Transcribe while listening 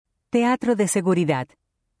Teatro de seguridad,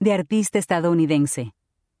 de Artista estadounidense.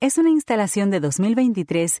 Es una instalación de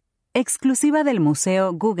 2023 exclusiva del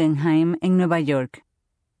Museo Guggenheim en Nueva York.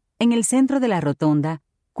 En el centro de la rotonda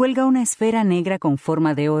cuelga una esfera negra con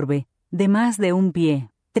forma de orbe de más de 1 pie,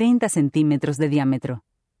 30 centímetros de diámetro,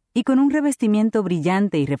 y con un revestimiento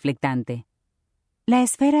brillante y reflectante. La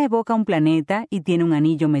esfera evoca un planeta y tiene un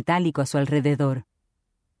anillo metálico a su alrededor.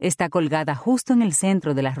 Está colgada justo en el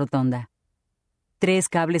centro de la rotonda. 3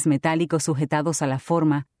 cables metálicos sujetados a la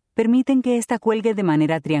forma permiten que ésta cuelgue de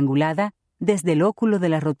manera triangulada desde el óculo de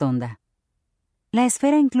la rotonda. La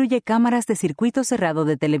esfera incluye cámaras de circuito cerrado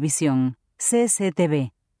de televisión,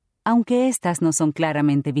 CCTV, aunque estas no son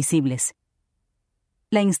claramente visibles.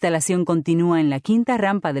 La instalación continúa en la quinta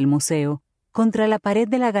rampa del museo, contra la pared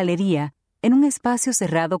de la galería, en un espacio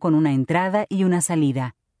cerrado con una entrada y una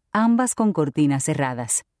salida, ambas con cortinas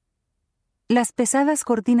cerradas. Las pesadas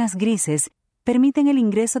cortinas grises permiten el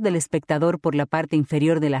ingreso del espectador por la parte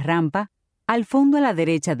inferior de la rampa, al fondo a la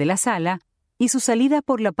derecha de la sala, y su salida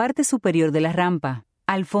por la parte superior de la rampa,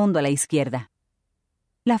 al fondo a la izquierda.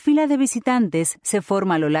 La fila de visitantes se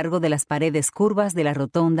forma a lo largo de las paredes curvas de la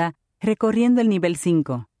rotonda, recorriendo el nivel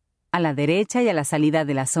 5, a la derecha y a la salida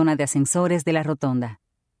de la zona de ascensores de la rotonda.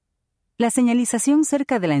 La señalización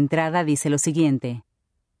cerca de la entrada dice lo siguiente: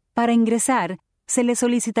 para ingresar, se le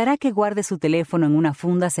solicitará que guarde su teléfono en una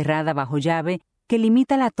funda cerrada bajo llave que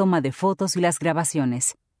limita la toma de fotos y las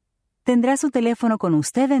grabaciones. Tendrá su teléfono con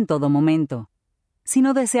usted en todo momento. Si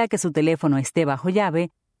no desea que su teléfono esté bajo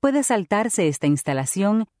llave, puede saltarse esta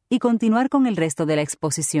instalación y continuar con el resto de la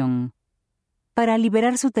exposición. Para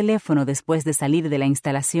liberar su teléfono después de salir de la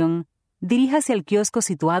instalación, diríjase al kiosco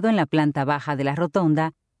situado en la planta baja de la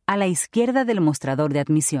rotonda, a la izquierda del mostrador de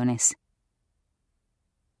admisiones.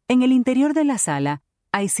 En el interior de la sala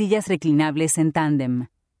hay sillas reclinables en tándem,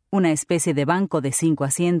 una especie de banco de 5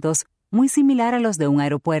 asientos muy similar a los de un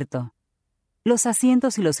aeropuerto. Los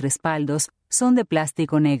asientos y los respaldos son de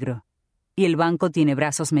plástico negro, y el banco tiene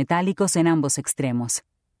brazos metálicos en ambos extremos.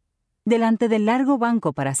 Delante del largo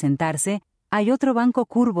banco para sentarse hay otro banco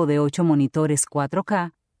curvo de 8 monitores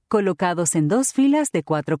 4K, colocados en 2 filas de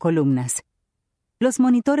 4 columnas. Los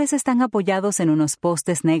monitores están apoyados en unos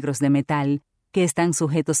postes negros de metal, que están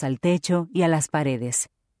sujetos al techo y a las paredes.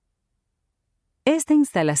 Esta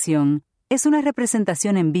instalación es una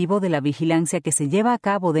representación en vivo de la vigilancia que se lleva a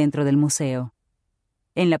cabo dentro del museo.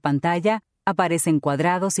 En la pantalla aparecen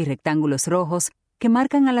cuadrados y rectángulos rojos que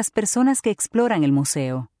marcan a las personas que exploran el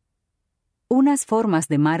museo. Unas formas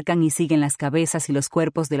demarcan y siguen las cabezas y los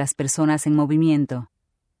cuerpos de las personas en movimiento,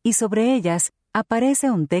 y sobre ellas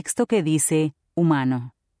aparece un texto que dice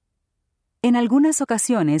 «humano». En algunas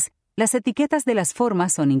ocasiones, las etiquetas de las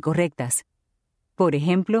formas son incorrectas. Por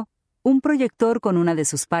ejemplo, un proyector con una de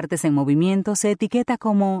sus partes en movimiento se etiqueta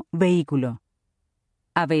como vehículo.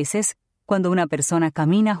 A veces, cuando una persona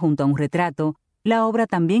camina junto a un retrato, la obra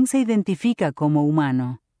también se identifica como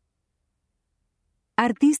humano.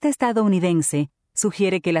 Artista estadounidense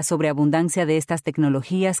sugiere que la sobreabundancia de estas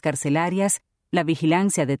tecnologías carcelarias, la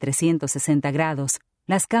vigilancia de 360 grados,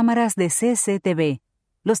 las cámaras de CCTV,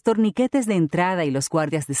 los torniquetes de entrada y los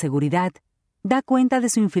guardias de seguridad, da cuenta de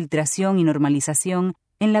su infiltración y normalización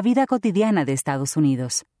en la vida cotidiana de Estados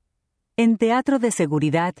Unidos. En Teatro de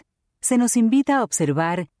seguridad, se nos invita a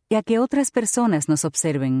observar y a que otras personas nos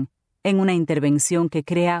observen, en una intervención que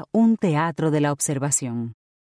crea un teatro de la observación.